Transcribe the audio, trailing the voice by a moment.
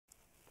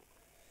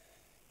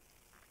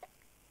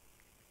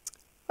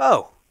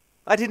Oh,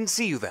 I didn't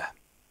see you there.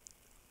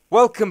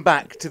 Welcome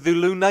back to the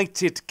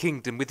United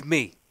Kingdom with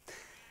me,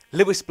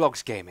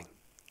 Lewisblogsgaming.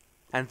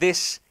 And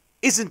this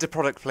isn't a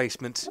product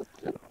placement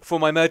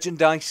for my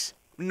merchandise,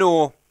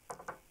 nor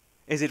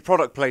is it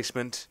product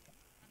placement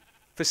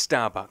for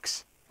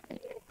Starbucks.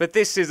 But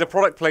this is a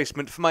product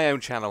placement for my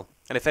own channel.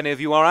 And if any of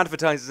you are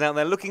advertisers out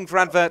there looking for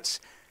adverts,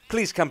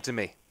 please come to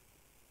me.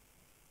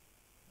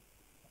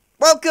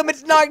 Welcome,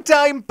 it's night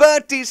time.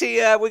 Bertie's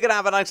here. We're going to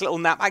have a nice little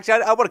nap.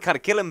 Actually, I want to kind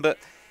of kill him, but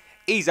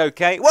he's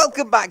okay.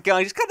 Welcome back,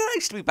 guys. It's kind of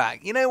nice to be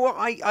back. You know what?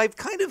 I've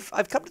come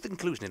to the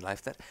conclusion in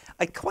life that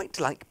I quite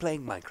like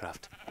playing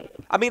Minecraft.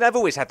 I mean, I've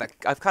always had that.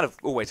 I've kind of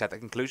always had that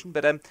conclusion,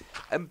 but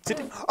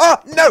today. Oh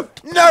no,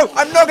 no!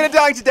 I'm not going to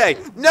die today.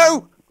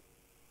 No.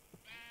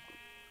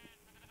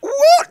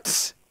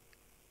 What?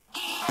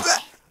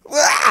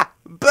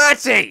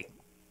 Bertie!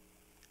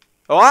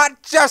 Oh,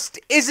 that just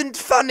isn't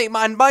funny,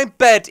 man. My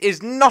bed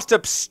is not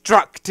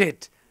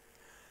obstructed.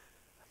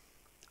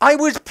 I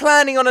was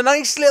planning on a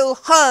nice little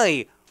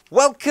hi.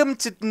 Welcome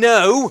to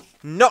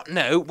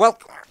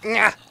welcome.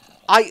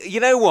 You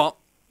know what?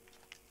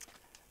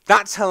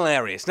 That's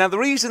hilarious. Now the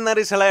reason that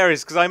is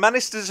hilarious because I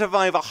managed to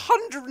survive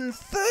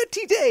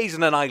 130 days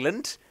on an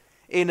island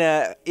in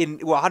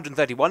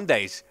 131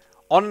 days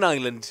on an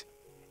island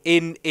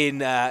in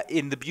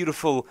the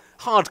beautiful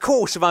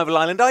hardcore survival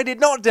island. I did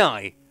not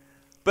die.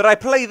 But I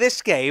play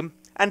this game,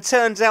 and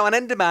turns out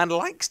an Enderman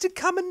likes to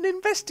come and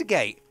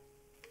investigate.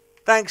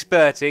 Thanks,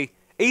 Bertie.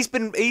 He's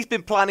been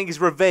planning his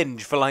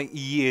revenge for like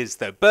years,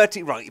 though.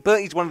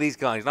 Bertie's one of these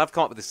guys, and I've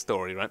come up with this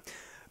story, right?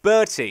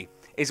 Bertie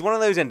is one of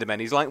those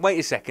Endermen. He's like, wait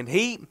a second,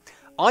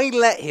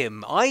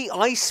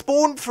 I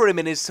spawned for him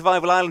in his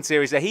Survival Island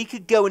series so he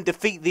could go and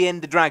defeat the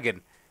Ender Dragon.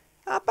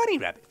 Bunny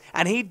Rabbit.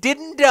 And he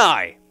didn't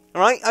die.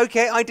 Alright,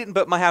 okay, I didn't,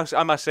 but my house,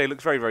 I must say,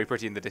 looks very, very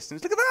pretty in the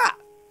distance. Look at that!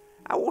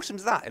 How awesome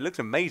is that? It looks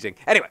amazing.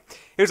 Anyway,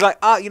 he was like,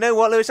 you know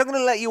what, Lewis, I'm going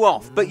to let you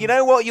off. But you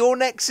know what? Your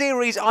next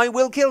series, I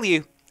will kill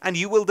you. And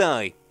you will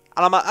die.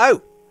 And I'm like,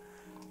 oh,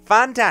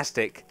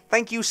 fantastic.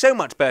 Thank you so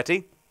much,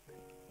 Bertie.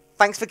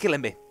 Thanks for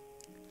killing me.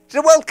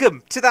 So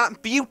welcome to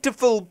that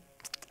beautiful...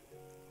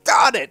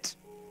 Darn it.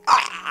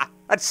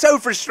 That's so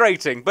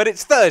frustrating. But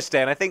it's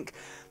Thursday, and I think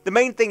the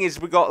main thing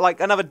is we've got like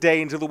another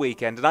day until the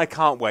weekend. And I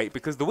can't wait,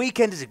 because the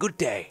weekend is a good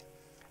day.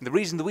 And the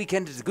reason the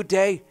weekend is a good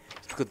day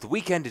is because the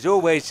weekend is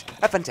always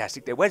a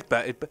fantastic day. Where's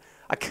Bertie?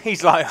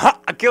 He's like, ha,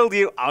 I killed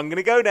you. I'm going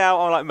to go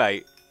now. I'm like,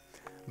 mate,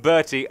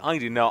 Bertie,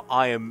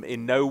 I am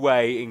in no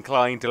way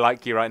inclined to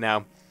like you right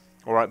now.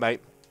 All right,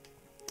 mate.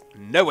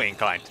 No way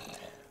inclined.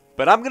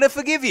 But I'm going to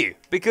forgive you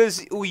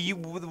because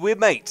we're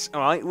mates,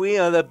 all right? We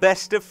are the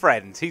best of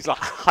friends. He's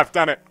like, I've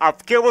done it.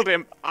 I've killed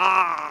him. And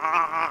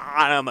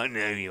I'm like,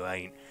 no, you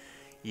ain't.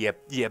 You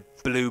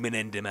blooming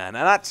Enderman. And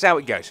that's how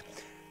it goes.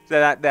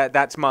 So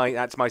that's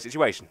my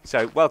situation.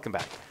 So welcome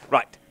back.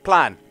 Right,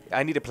 plan.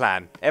 I need a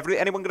plan.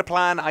 Anyone got a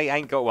plan? I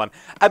ain't got one.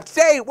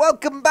 Say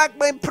welcome back,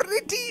 my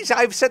pretties.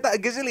 I've said that a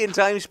gazillion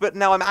times, but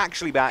now I'm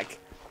actually back.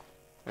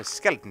 A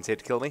skeleton's here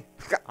to kill me.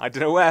 I don't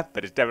know where,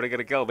 but it's definitely going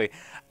to kill me.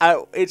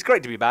 It's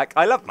great to be back.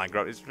 I love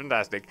Minecraft. It's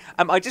fantastic.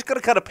 I just got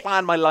to kind of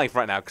plan my life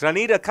right now because I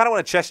kind of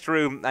want a chest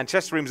room, and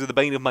chest rooms are the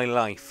bane of my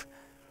life,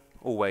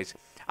 always.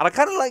 And I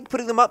kind of like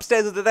putting them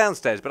upstairs or the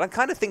downstairs, but I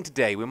kind of think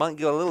today we might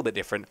go a little bit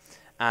different.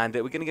 And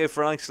we're going to go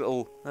for a nice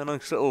little...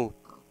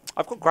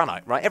 I've got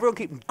granite, right? Everyone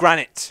keep...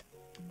 Granite.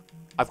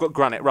 I've got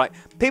granite, right.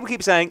 People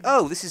keep saying,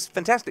 oh, this is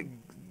fantastic.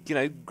 You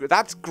know,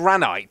 that's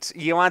granite.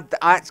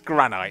 That's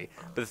granite.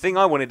 But the thing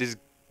I wanted is...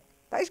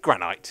 That is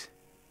granite.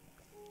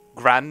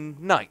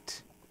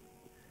 Granite.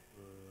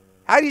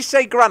 How do you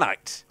say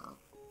granite?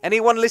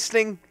 Anyone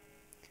listening?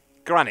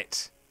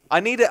 Granite.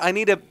 I need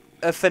a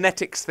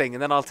phonetics thing,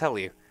 and then I'll tell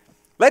you.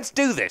 Let's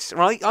do this,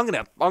 right? I'm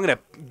gonna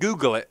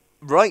Google it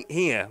right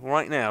here,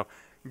 right now.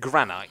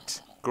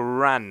 Granite.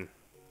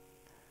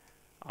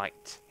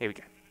 Right. Here we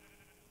go.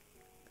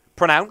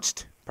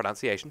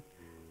 Pronunciation.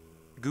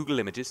 Google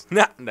images.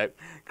 No.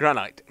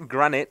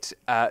 Granite.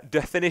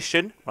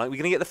 Definition. Right, we're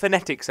gonna get the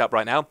phonetics up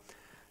right now.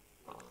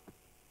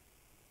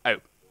 Oh.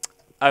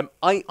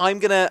 I'm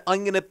gonna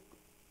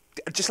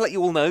just let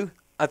you all know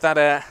that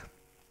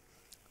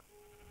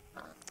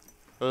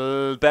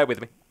bear with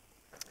me.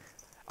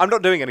 I'm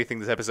not doing anything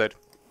this episode.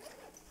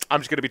 I'm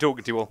just gonna be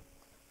talking to you all.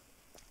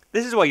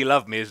 This is why you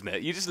love me, isn't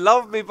it? You just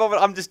love me, Bob.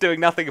 I'm just doing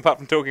nothing apart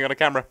from talking on a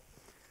camera.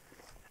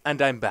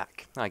 And I'm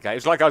back. Okay,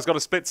 it's like I was got a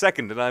split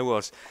second, and I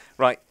was.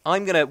 Right,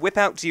 I'm going to whip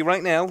out to you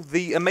right now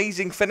the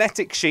amazing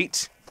phonetic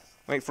sheet.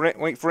 Wait for it.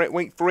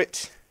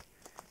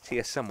 It's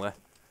here somewhere.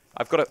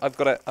 I've got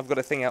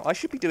a thing out. I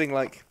should be doing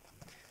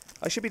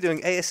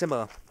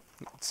ASMR.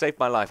 Saved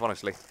my life,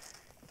 honestly.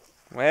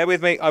 Bear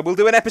with me. I will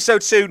do an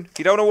episode soon. If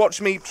you don't want to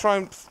watch me try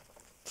and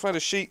find a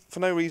sheet for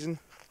no reason,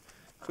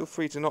 feel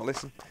free to not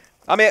listen.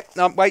 I'm here.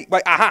 Wait.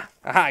 Aha,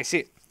 I see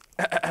it.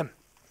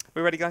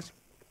 We ready, guys?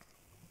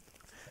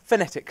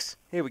 Phonetics.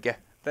 Here we go.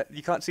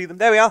 You can't see them.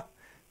 There we are.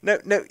 No,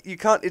 you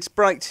can't. It's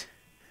bright.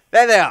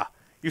 There they are.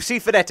 You see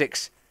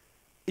phonetics.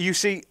 You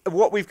see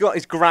what we've got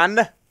is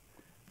gran.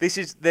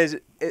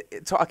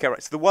 Okay,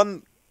 right. So the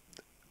one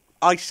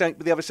eyesight,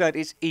 but the other side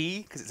is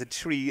E, because it's a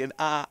tree, and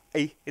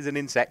A is an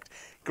insect.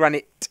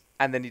 Granite,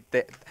 and then...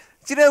 do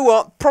you know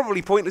what?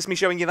 Probably pointless me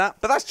showing you that,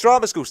 but that's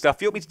drama school stuff.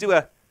 If you want me to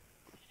do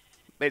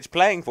it's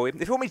playing for you.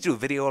 If you want me to do a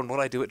video on what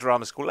I do at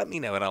drama school, let me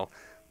know, and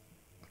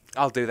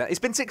I'll do that. It's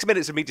been 6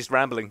 minutes of me just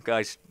rambling,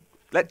 guys.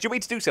 Do you want me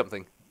to do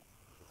something?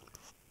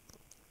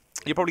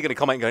 You're probably going to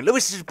comment going,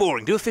 Lewis, this is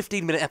boring. Do a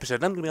 15-minute episode.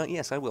 And I'm going to be like,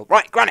 yes, I will.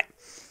 Right, granite.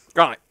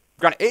 Granite.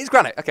 Granite. It is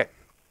granite. Okay.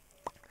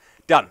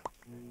 Done.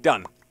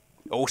 Done.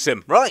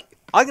 Awesome. Right.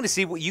 I'm going to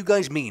see what you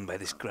guys mean by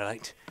this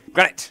granite.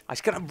 Granite. That's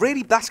going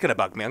to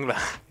bug me.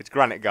 It's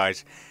granite,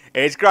 guys.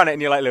 It's granite.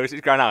 And you're like, Lewis,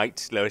 it's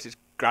granite. Lewis, it's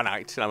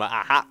granite. And I'm like,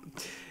 aha.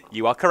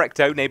 You are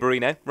correcto,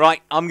 neighborino.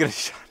 Right. I'm going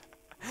to...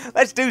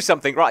 Let's do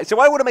something. Right, so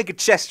I want to make a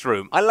chest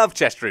room. I love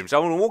chest rooms. So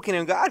I'm going to walk in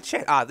and go,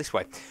 this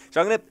way. So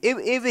I'm going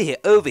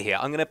to, over here,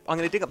 I'm going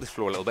to dig up this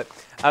floor a little bit.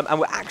 And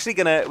we're actually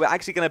going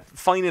to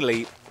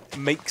finally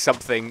make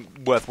something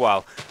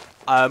worthwhile.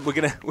 We're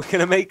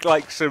gonna make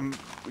like some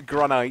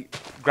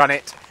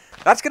granite.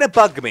 That's going to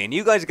bug me, and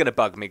you guys are going to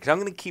bug me, because I'm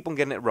going to keep on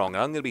getting it wrong,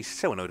 and I'm going to be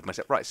so annoyed with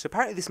myself. Right, so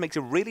apparently this makes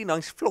a really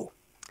nice floor.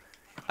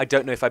 I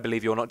don't know if I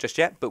believe you or not just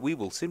yet, but we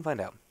will soon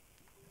find out.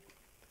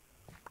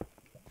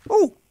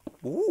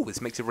 Ooh, this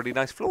makes a really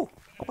nice floor.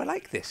 Oh, I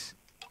like this.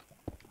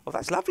 Oh,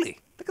 that's lovely.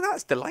 Look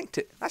at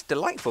that. That's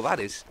delightful, that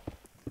is.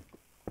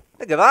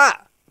 Look at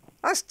that.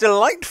 That's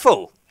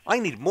delightful. I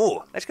need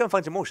more. Let's go and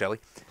find some more, shall we?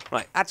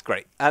 Right, that's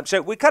great.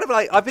 So we're kind of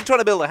like, I've been trying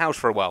to build a house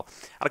for a while.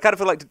 And I kind of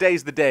feel like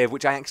today's the day of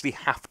which I actually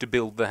have to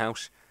build the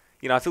house.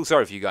 You know, I feel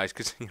sorry for you guys,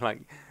 because you're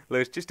like,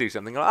 Lewis, just do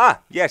something. Like,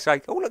 yes,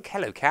 oh, look,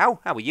 hello, cow.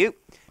 How are you?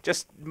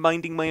 Just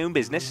minding my own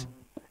business.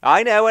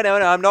 I know,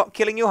 I'm not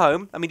killing your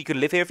home. I mean, you can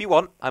live here if you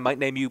want. I'll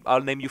name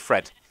you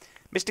Fred.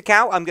 Mr.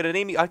 Cow, I'm going to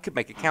name you, I could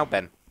make a cow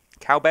Ben.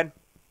 Cow Ben?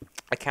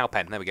 A cow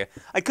pen, there we go.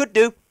 I could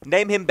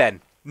name him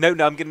Ben. No, I'm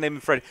going to name him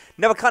Fred.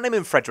 No, I can't name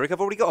him Frederick.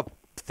 I've already got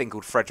a thing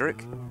called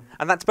Frederick.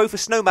 And that's both a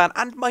snowman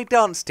and my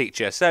dance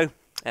teacher. So,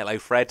 hello,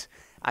 Fred.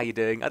 How you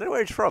doing? I don't know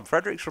where he's from.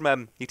 Frederick's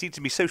from, he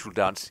teaches me social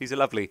dance. He's a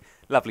lovely,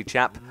 lovely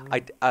chap.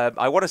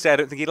 I want to say I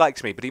don't think he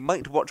likes me, but he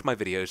might watch my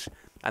videos.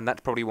 And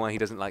that's probably why he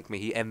doesn't like me.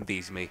 He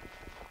envies me.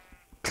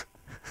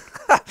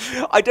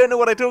 I don't know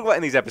what I talk about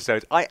in these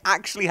episodes. I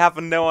actually have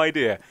no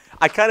idea.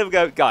 I kind of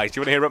go, guys, do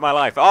you want to hear about my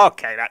life?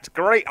 Okay, that's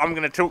great. I'm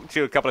going to talk to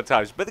you a couple of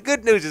times. But the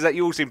good news is that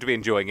you all seem to be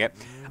enjoying it.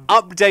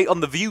 Update on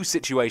the view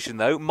situation,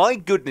 though. My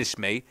goodness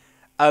me.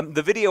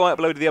 The video I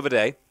uploaded the other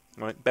day.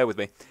 All right, bear with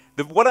me.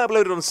 The one I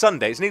uploaded on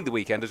Sunday, it's nearly the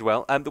weekend as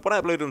well. The one I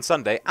uploaded on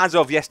Sunday, as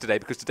of yesterday,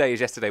 because today is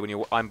yesterday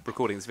when I'm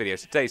recording this video.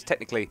 So today is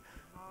technically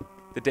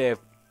the day of...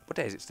 What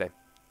day is it today?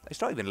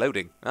 It's not even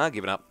loading. I've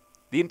given up.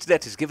 The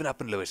internet has given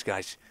up on Lewis,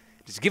 guys.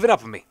 It's given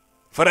up on me.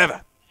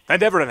 Forever.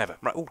 And ever and ever.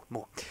 Right, oh,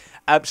 more.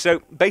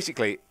 So,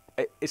 basically,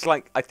 it's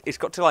like... It's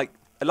got to, like...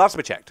 Last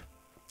time I checked.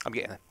 I'm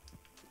getting there.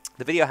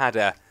 The video had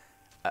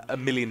a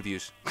million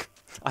views.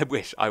 I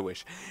wish.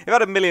 If I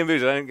had a million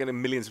views, I don't get a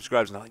million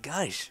subscribers. And I'm like,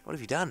 guys, what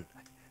have you done?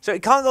 So,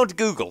 it can't go onto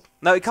Google.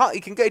 No, it can't...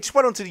 It just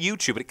went onto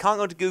YouTube, but it can't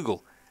go onto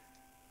Google.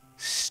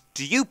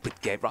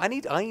 Stupid game.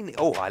 Right,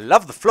 oh, I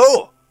love the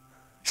floor.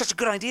 Such a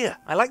good idea.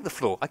 I like the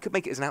floor. I could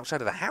make it as an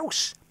outside of the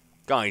house.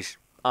 Guys,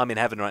 I'm in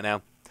heaven right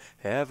now.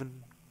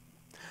 Heaven.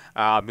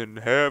 I'm in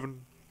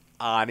heaven.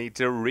 I need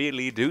to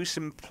really do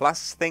some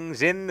plus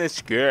things in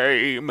this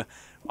game.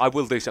 I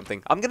will do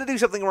something. I'm going to do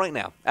something right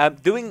now.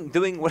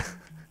 Doing what...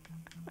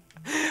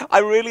 I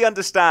really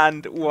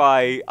understand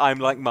why I'm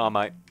like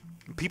Marmite.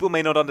 People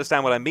may not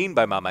understand what I mean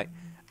by Marmite.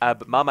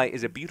 But Marmite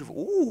is a beautiful...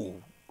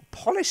 Ooh.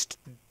 Polished...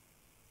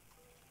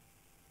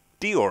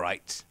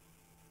 Diorite.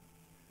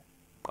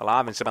 Well, I'm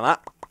having some of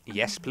that.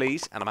 Yes,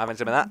 please. And I'm having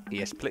some of that.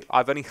 Yes, please.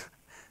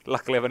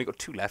 Luckily, I've only got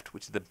 2 left,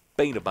 which is the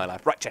bane of my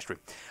life. Right, chest room.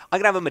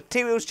 I'm going to have a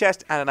materials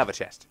chest and another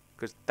chest,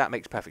 because that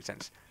makes perfect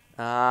sense.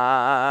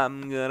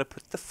 I'm going to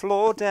put the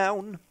floor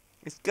down.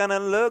 It's going to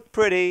look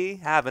pretty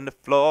having the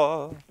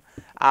floor.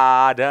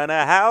 I don't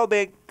know how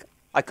big.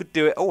 I could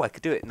do it. Oh, I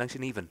could do it nice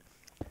and even.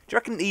 Do you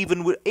reckon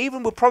even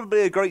would probably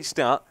be a great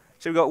start?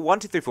 So we've got 1,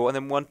 2, 3, 4, and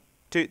then 1,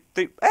 2,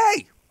 3.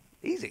 Hey!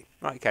 Easy.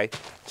 Right, okay.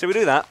 So we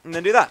do that, and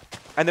then do that.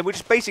 And then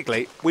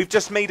we've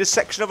just made a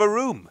section of a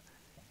room.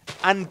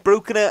 And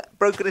broken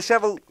a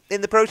shovel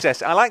in the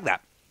process. I like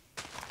that.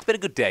 It's been a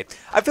good day.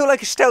 I feel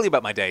like I should tell you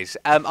about my days.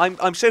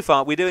 I'm so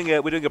far we're doing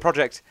a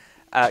project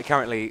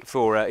currently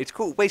for it's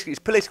called basically it's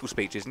political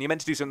speeches, and you're meant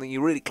to do something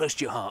you're really close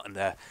to your heart.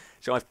 And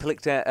so I've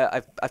picked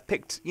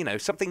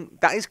something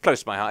that is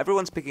close to my heart.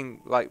 Everyone's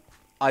picking like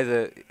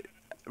either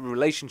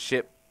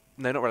relationship,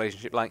 no, not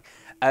relationship, like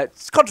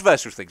it's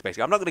controversial things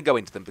basically. I'm not going to go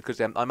into them because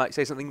I might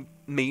say something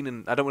mean,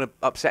 and I don't want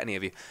to upset any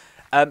of you.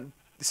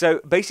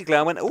 So basically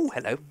I went, oh,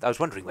 hello, I was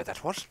wondering where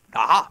that was.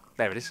 Ah,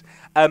 there it is.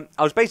 I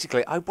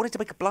wanted to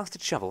make a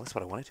blasted shovel, that's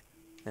what I wanted.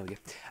 There we go.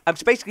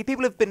 So basically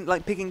people have been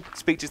like picking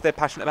speeches they're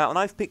passionate about, and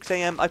I've picked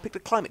a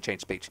climate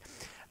change speech.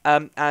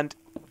 And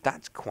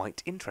that's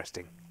quite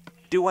interesting.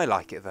 Do I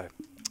like it though?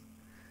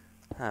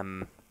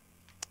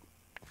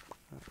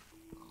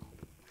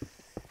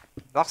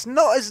 That's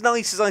not as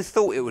nice as I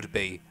thought it would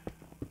be.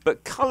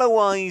 But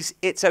colour-wise,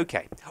 it's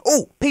okay.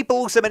 Oh, people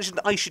also mentioned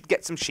I should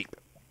get some sheep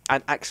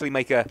and actually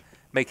make a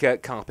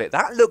carpet.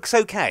 That looks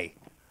okay.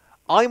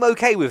 I'm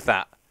okay with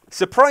that.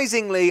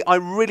 Surprisingly, I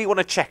really want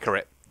to checker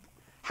it.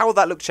 How will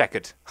that look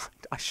checkered?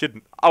 I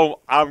shouldn't.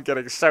 Oh, I'm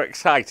getting so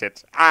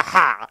excited.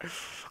 Aha!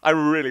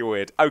 I'm really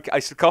weird. Okay, I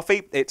said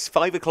coffee. It's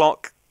 5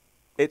 o'clock.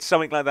 It's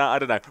something like that. I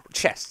don't know.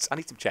 Chests. I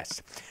need some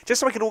chests. Just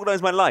so I can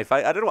organise my life.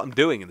 I don't know what I'm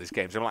doing in this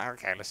game. So I'm like,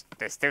 okay,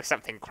 let's do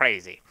something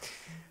crazy.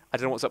 I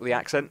don't know what's up with the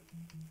accent.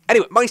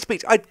 Anyway, my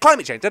speech.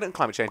 Climate change. I don't know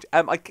climate change.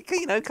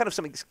 You know, kind of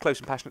something that's close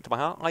and passionate to my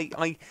heart.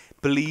 I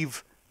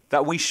believe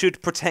that we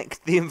should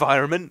protect the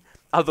environment.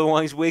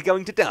 Otherwise, we're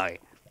going to die.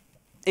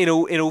 In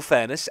all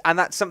fairness, and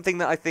that's something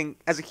that I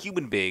think, as a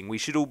human being, we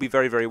should all be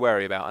very, very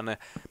wary about.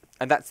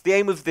 And that's the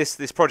aim of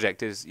this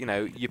project. Is, you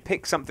know, you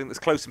pick something that's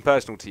close and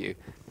personal to you.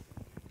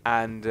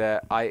 And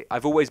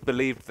I've always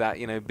believed that,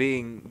 you know,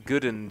 being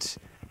good and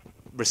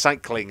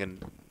recycling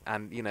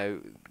and you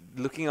know,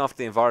 looking after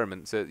the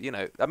environment. So, you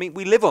know, I mean,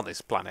 we live on this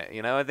planet.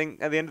 You know, I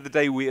think at the end of the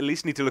day, we at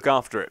least need to look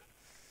after it.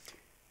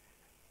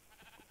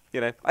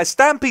 You know,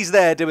 Stampy's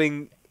there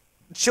doing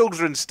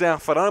children's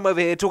stuff, and I'm over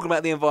here talking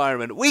about the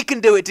environment. We can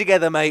do it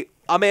together, mate.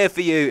 I'm here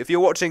for you. If you're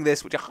watching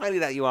this, which I highly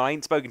doubt you are, I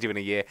ain't spoken to you in a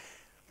year,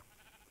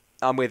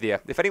 I'm with you.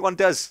 If anyone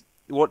does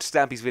watch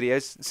Stampy's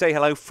videos, say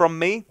hello from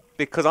me,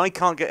 because I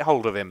can't get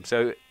hold of him.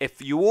 So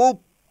if you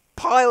all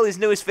pile his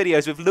newest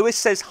videos with Lewis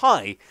Says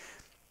Hi,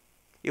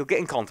 you'll get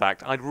in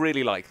contact. I'd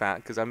really like that,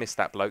 because I miss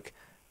that bloke.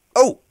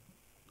 Oh!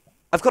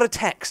 I've got a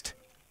text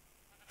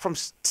from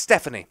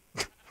Stephanie.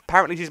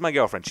 Apparently she's my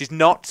girlfriend. She's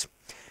not.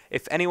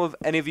 If any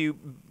of you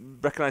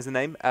recognise the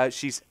name,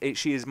 she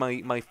is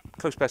my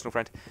close personal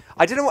friend.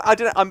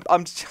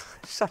 I'm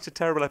such a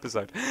terrible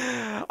episode.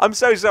 I'm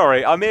so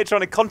sorry. I'm here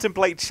trying to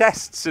contemplate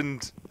chests,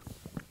 and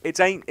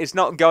it's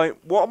not going.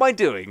 What am I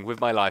doing with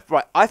my life?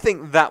 Right, I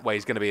think that way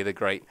is going to be the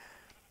great.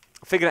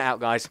 Figure it out,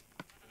 guys.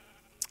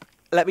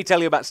 Let me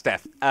tell you about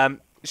Steph.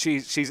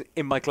 She's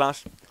in my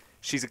class.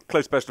 She's a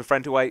close personal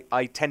friend who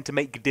I tend to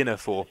make dinner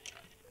for.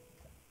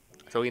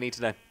 That's all you need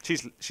to know.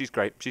 She's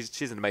great.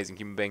 She's an amazing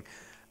human being.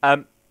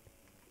 There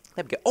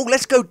we go. Oh,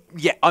 let's go.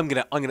 Yeah, I'm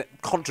gonna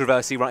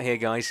controversy right here,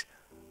 guys.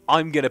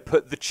 I'm gonna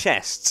put the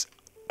chests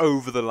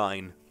over the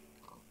line.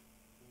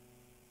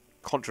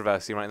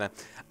 Controversy right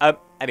there.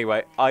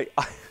 Anyway, I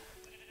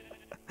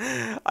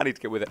need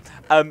to get with it.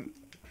 I'm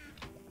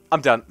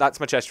done.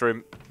 That's my chest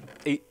room.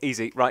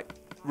 Easy, right?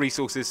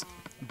 Resources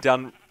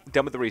done.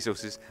 Done with the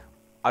resources.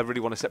 I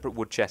really want a separate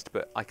wood chest,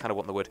 but I kind of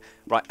want the wood.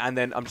 Right, and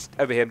then I'm just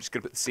over here. I'm just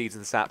gonna put the seeds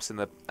and the saps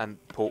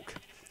and pork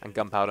and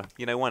gunpowder.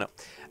 You know, why not?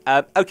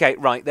 Okay,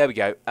 right, there we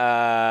go.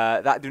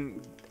 That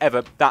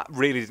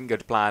really didn't go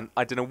to plan.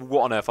 I don't know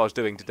what on earth I was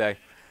doing today.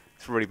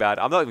 It's really bad.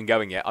 I'm not even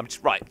going yet. I'm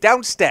just right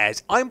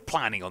downstairs. I'm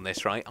planning on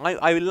this, right?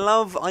 I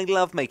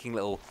love making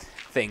little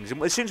things.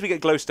 And as soon as we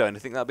get glowstone, I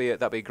think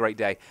that'll be a great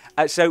day.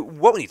 So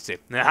what we need to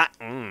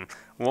do,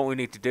 what we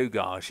need to do,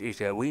 guys,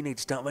 is we need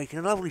to start making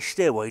a lovely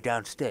stairway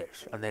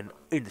downstairs, and then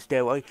in the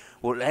stairway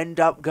we'll end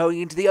up going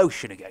into the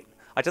ocean again.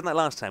 I done that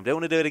last time. Don't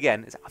want to do it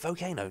again. Is that a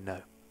volcano?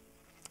 No.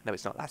 No,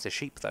 it's not. That's a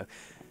sheep, though.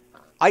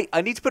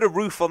 I need to put a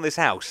roof on this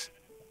house.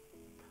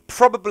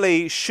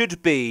 Probably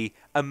should be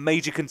a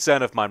major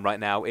concern of mine right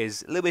now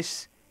is,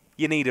 Lewis,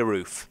 you need a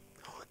roof.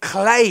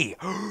 Clay!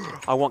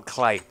 I want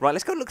clay. Right,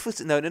 let's go look for...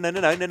 No.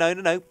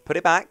 Put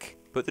it back.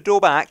 Put the door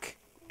back.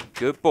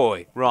 Good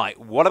boy. Right,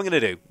 what I'm going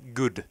to do...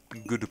 Good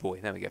boy.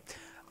 There we go.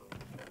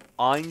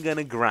 I'm going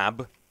to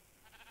grab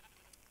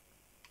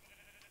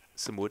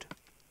some wood,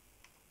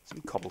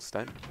 some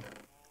cobblestone,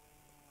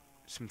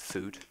 some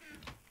food,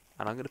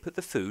 and I'm going to put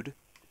the food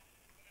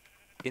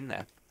in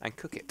there and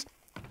cook it.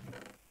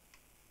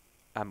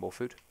 And more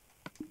food.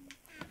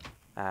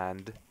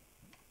 And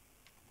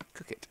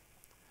cook it.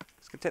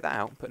 Just going to take that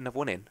out and put another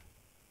one in.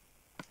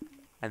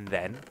 And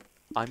then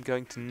I'm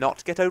going to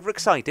not get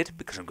overexcited,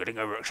 because I'm getting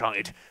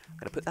overexcited. I'm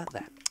going to put that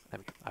there. There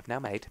we go. I've now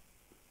made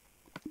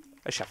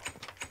a shovel.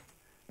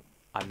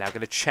 I'm now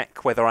going to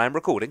check whether I am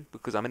recording,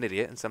 because I'm an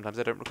idiot and sometimes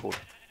I don't record.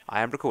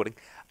 I am recording.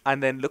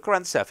 And then look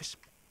around the surface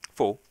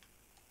for...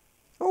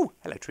 Oh,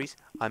 hello trees.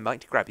 I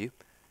might grab you.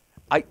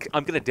 I'm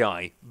going to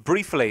die.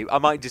 Briefly, I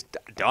might just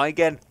die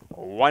again.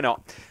 Why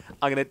not?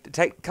 I'm going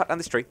to cut down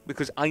this tree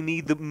because I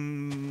need the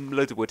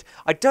loads of wood.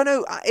 I don't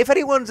know if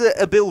anyone's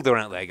a builder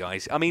out there,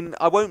 guys. I mean,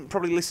 I won't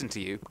probably listen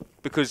to you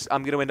because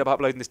I'm going to end up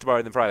uploading this tomorrow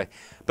and then Friday.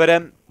 But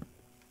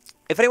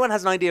if anyone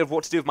has an idea of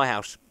what to do with my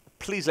house,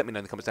 please let me know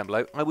in the comments down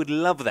below. I would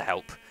love the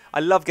help. I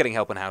love getting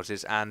help on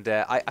houses, and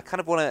I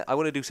kind of want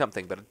to do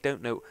something, but I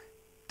don't know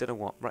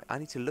what. Right, I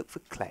need to look for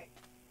clay,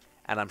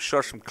 and I'm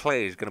sure some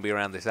clay is going to be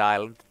around this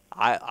island.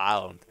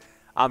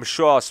 I'm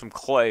sure some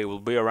clay will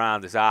be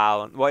around this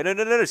island. Wait,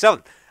 no,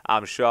 something.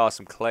 I'm sure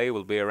some clay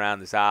will be around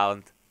this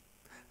island.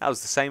 That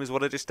was the same as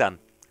what I just done.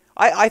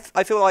 I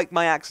feel like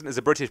my accent as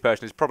a British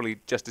person is probably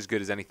just as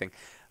good as anything.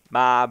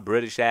 My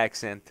British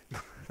accent.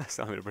 That's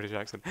not even a British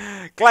accent.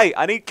 Clay,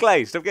 I need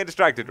clay. Stop getting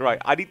distracted. Right,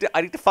 I need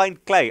to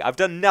find clay. I've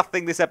done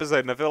nothing this episode,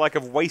 and I feel like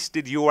I've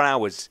wasted your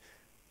hours.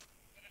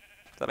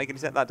 that make any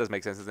sense? That does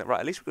make sense, doesn't it? Right,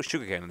 at least we've got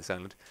sugarcane on this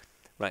island.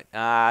 Right,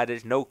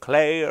 there's no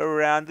clay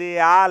around the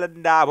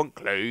island, I want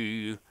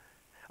clay.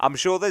 I'm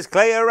sure there's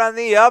clay around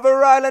the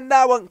other island,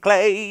 I want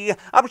clay.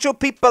 I'm sure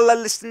people are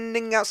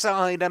listening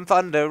outside and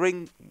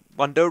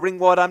wondering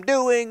what I'm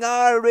doing.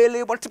 I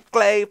really want some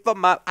clay for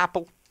my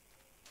apple.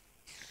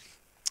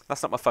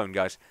 That's not my phone,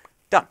 guys.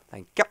 Done.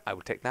 Thank you. I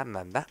will take that and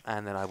then that,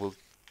 and then I will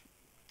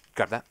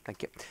grab that.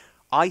 Thank you.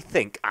 I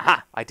think,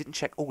 I didn't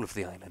check all of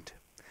the island.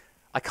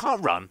 I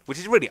can't run, which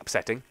is really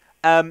upsetting.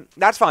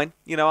 That's fine.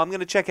 You know, I'm going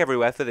to check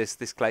everywhere for this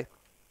clay. Is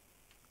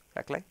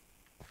that clay?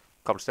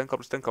 Cobblestone,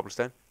 cobblestone,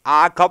 cobblestone.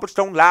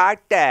 Cobblestone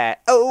like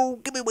that. Oh,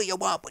 give me what you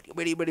want, what you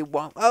really, really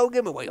want. Oh,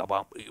 give me what you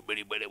want, what you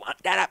really, really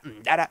want. Da-da.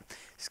 Is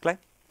this clay?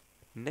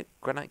 No,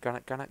 granite,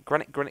 granite, granite,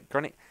 granite, granite,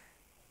 granite.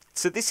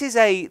 So this is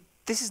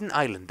an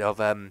island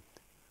of,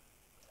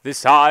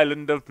 this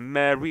island of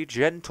merry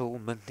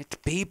gentlemen, it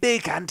be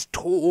big and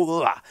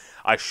tall.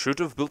 I should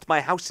have built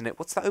my house in it.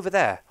 What's that over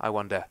there, I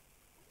wonder?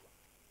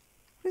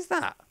 What is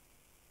that?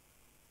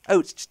 Oh,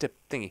 it's just a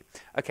thingy.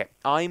 Okay,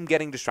 I'm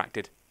getting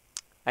distracted.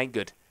 Ain't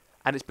good.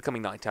 And it's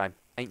becoming night time.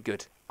 Ain't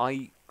good.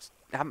 I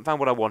haven't found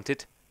what I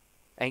wanted.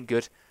 Ain't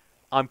good.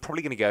 I'm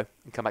probably going to go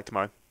and come back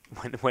tomorrow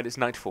when it's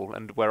nightfall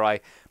and where I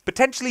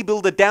potentially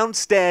build a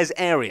downstairs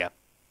area.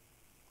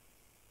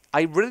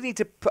 I really need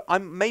to put...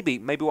 maybe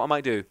what I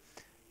might do...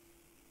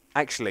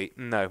 Actually,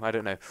 no, I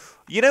don't know.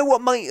 You know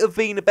what might have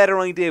been a better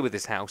idea with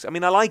this house? I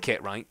mean, I like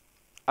it, right?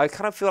 I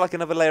kind of feel like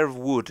another layer of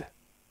wood.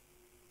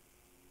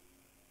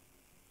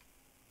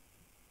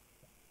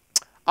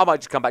 I might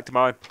just come back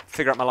tomorrow,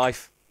 figure out my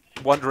life,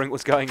 wondering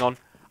what's going on.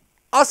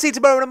 I'll see you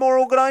tomorrow when I'm more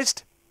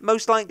organised,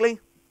 most likely.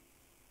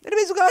 In a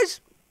bit,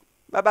 guys.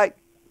 Bye-bye.